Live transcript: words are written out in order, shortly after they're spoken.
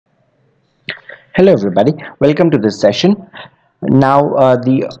Hello everybody, welcome to this session. Now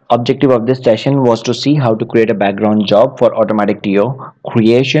the objective of this session was to see how to create a background job for automatic TO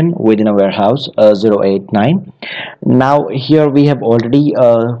creation within a warehouse 089. Now here we have already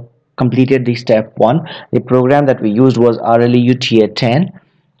completed the step 1. The program that we used was RLEU TA10.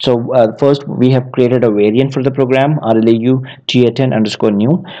 So first we have created a variant for the program RLEU TA10 underscore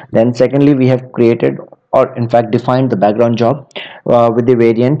new. Then secondly we have created or in fact defined the background job with the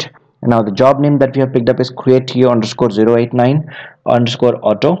variant. Now the job name that we have picked up is create TO underscore 089 underscore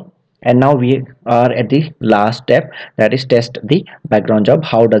auto. And now we are at the last step, that is test the background job.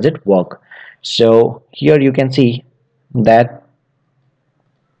 How does it work? So here you can see that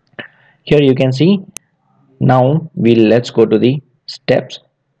now let's go to the steps.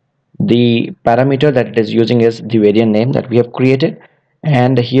 The parameter that it is using is the variant name that we have created,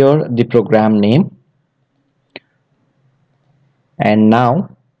 and here the program name. And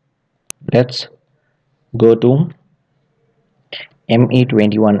now let's go to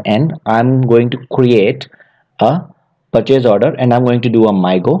ME21N. I'm going to create a purchase order and I'm going to do a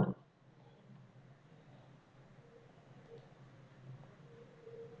MyGo.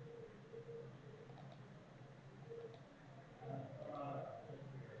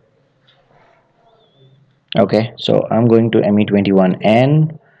 Okay, so I'm going to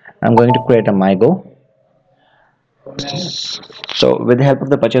ME21N. I'm going to create a MyGo. So with the help of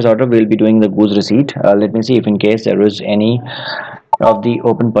the purchase order, we'll be doing the goods receipt. Let me see if in case there is any of the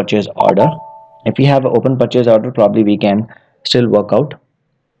open purchase order. If we have an open purchase order, probably we can still work out.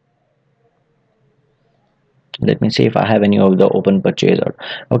 Let me see if I have any of the open purchase order.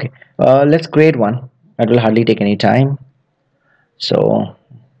 Okay, let's create one. It will hardly take any time. So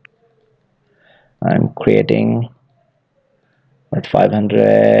I'm creating with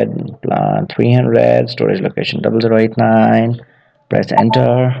 500 plan 300 storage location 0089. Press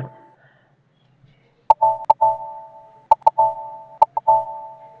enter.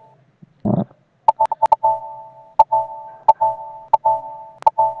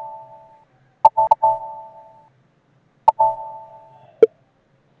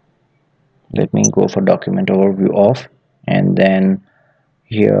 Let me go for document overview off, and then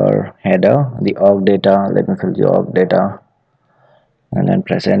here header, the org data. Let me fill the org data and then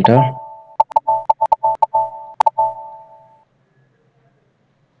press enter.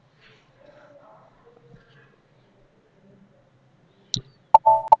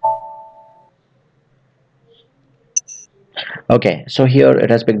 Okay, so here it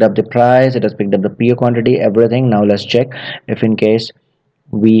has picked up the price, it has picked up the PO quantity, everything. Now let's check if in case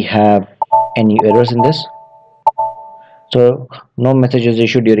we have any errors in this. So no message is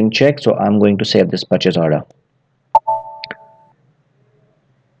issued during check, so I'm going to save this purchase order.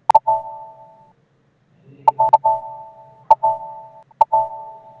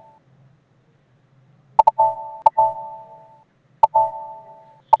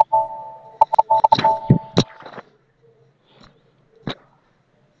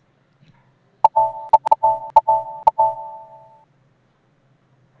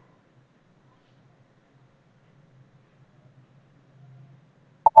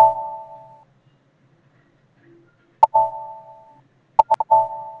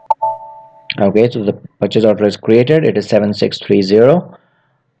 Okay, so the purchase order is created. It is 7630.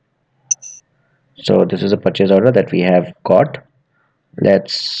 So this is a purchase order that we have got.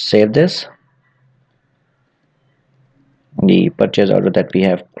 Let's save this, the purchase order that we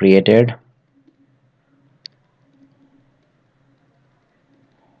have created.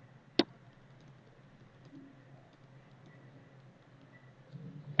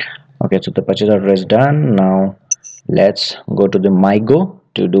 Okay, so the purchase order is done. Now let's go to the MyGo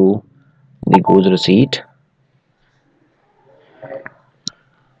to do the goods receipt.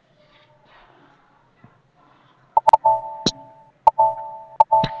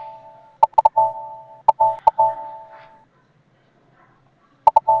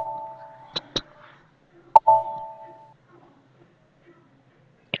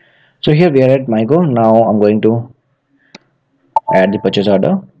 So here we are at MyGo. Now I'm going to add the purchase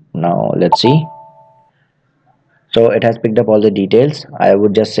order. Now let's see. So it has picked up all the details. I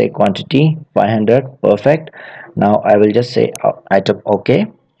would just say quantity 500, perfect. Now I will just say item OK,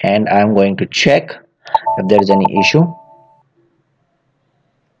 and I'm going to check if there is any issue.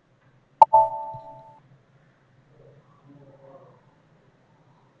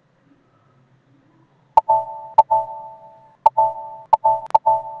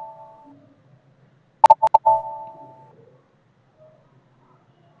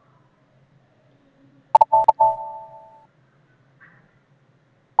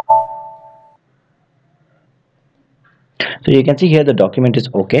 So you can see here the document is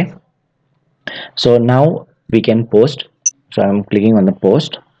okay. So now we can post. So I'm clicking on the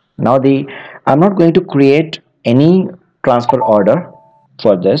post. Now I'm not going to create any transfer order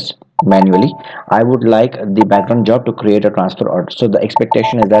for this manually. I would like the background job to create a transfer order. So the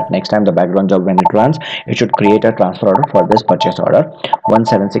expectation is that next time the background job, when it runs, it should create a transfer order for this purchase order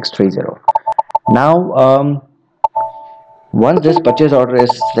 17630. Now once this purchase order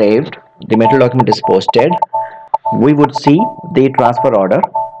is saved, the material document is posted, we would see the transfer order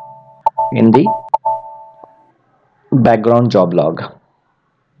in the background job log.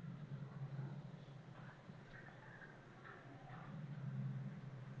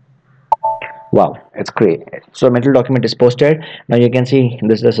 Wow, it's great. So material document is posted. Now you can see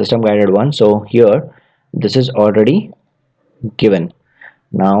this is the system guided one. So here this is already given.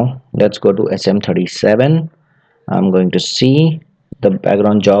 Now let's go to SM37. I'm going to see the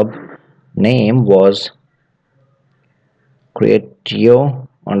background job name was create TO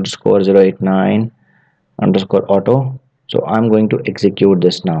underscore 089 underscore auto. So I'm going to execute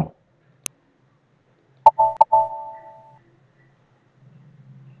this now.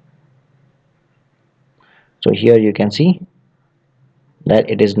 So here you can see that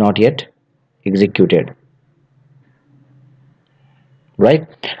it is not yet executed, right?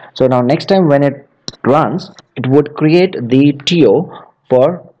 So now next time when it runs, it would create the TO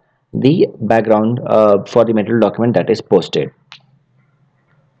for the background for the material document that is posted.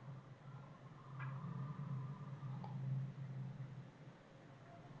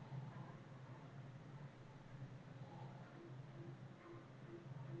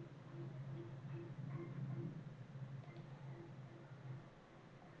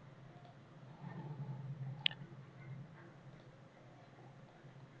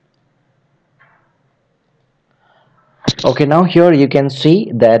 Okay, now here you can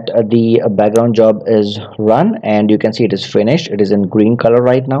see that the background job is run, and you can see it is finished. It is in green color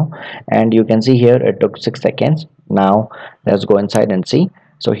right now, and you can see here it took 6 seconds. Now let's go inside and see.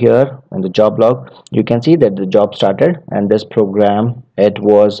 So here in the job log you can see that the job started and this program, it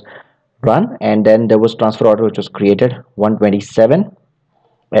was run, and then there was transfer order which was created 127,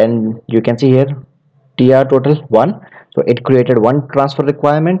 and you can see here TR total 1. So it created one transfer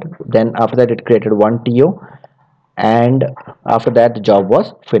requirement, then after that it created one TO, and after that the job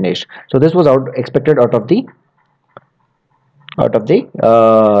was finished. So this was expected out of the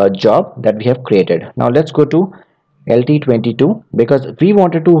job that we have created. Now let's go to LT22 because we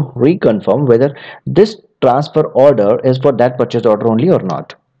wanted to reconfirm whether this transfer order is for that purchase order only or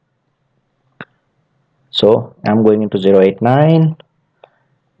not. So I'm going into 089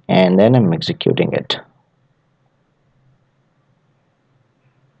 and then I'm executing it.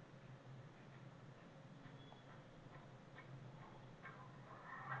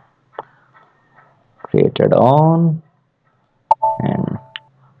 Created on, and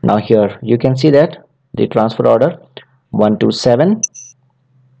now here you can see that the transfer order 127,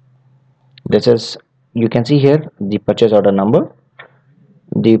 this is, you can see here the purchase order number,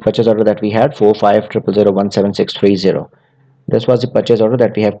 the purchase order that we had 4500017630. This was the purchase order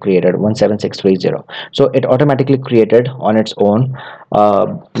that we have created 17630. So it automatically created on its own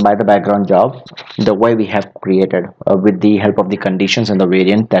by the background job the way we have created with the help of the conditions and the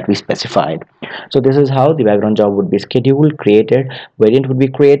variant that we specified. So this is how the background job would be scheduled, created, variant would be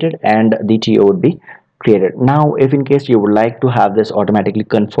created, and the TO would be created. Now if in case you would like to have this automatically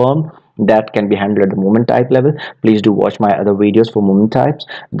confirmed, that can be handled at the moment type level. Please do watch my other videos for moment types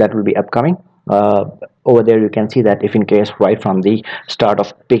that will be upcoming. Over there you can see that if in case right from the start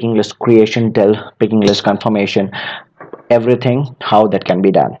of picking list creation till picking list confirmation, everything how that can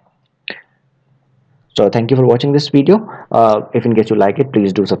be done. So thank you for watching this video. If in case you like it,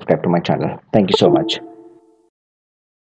 please do subscribe to my channel. Thank you so much.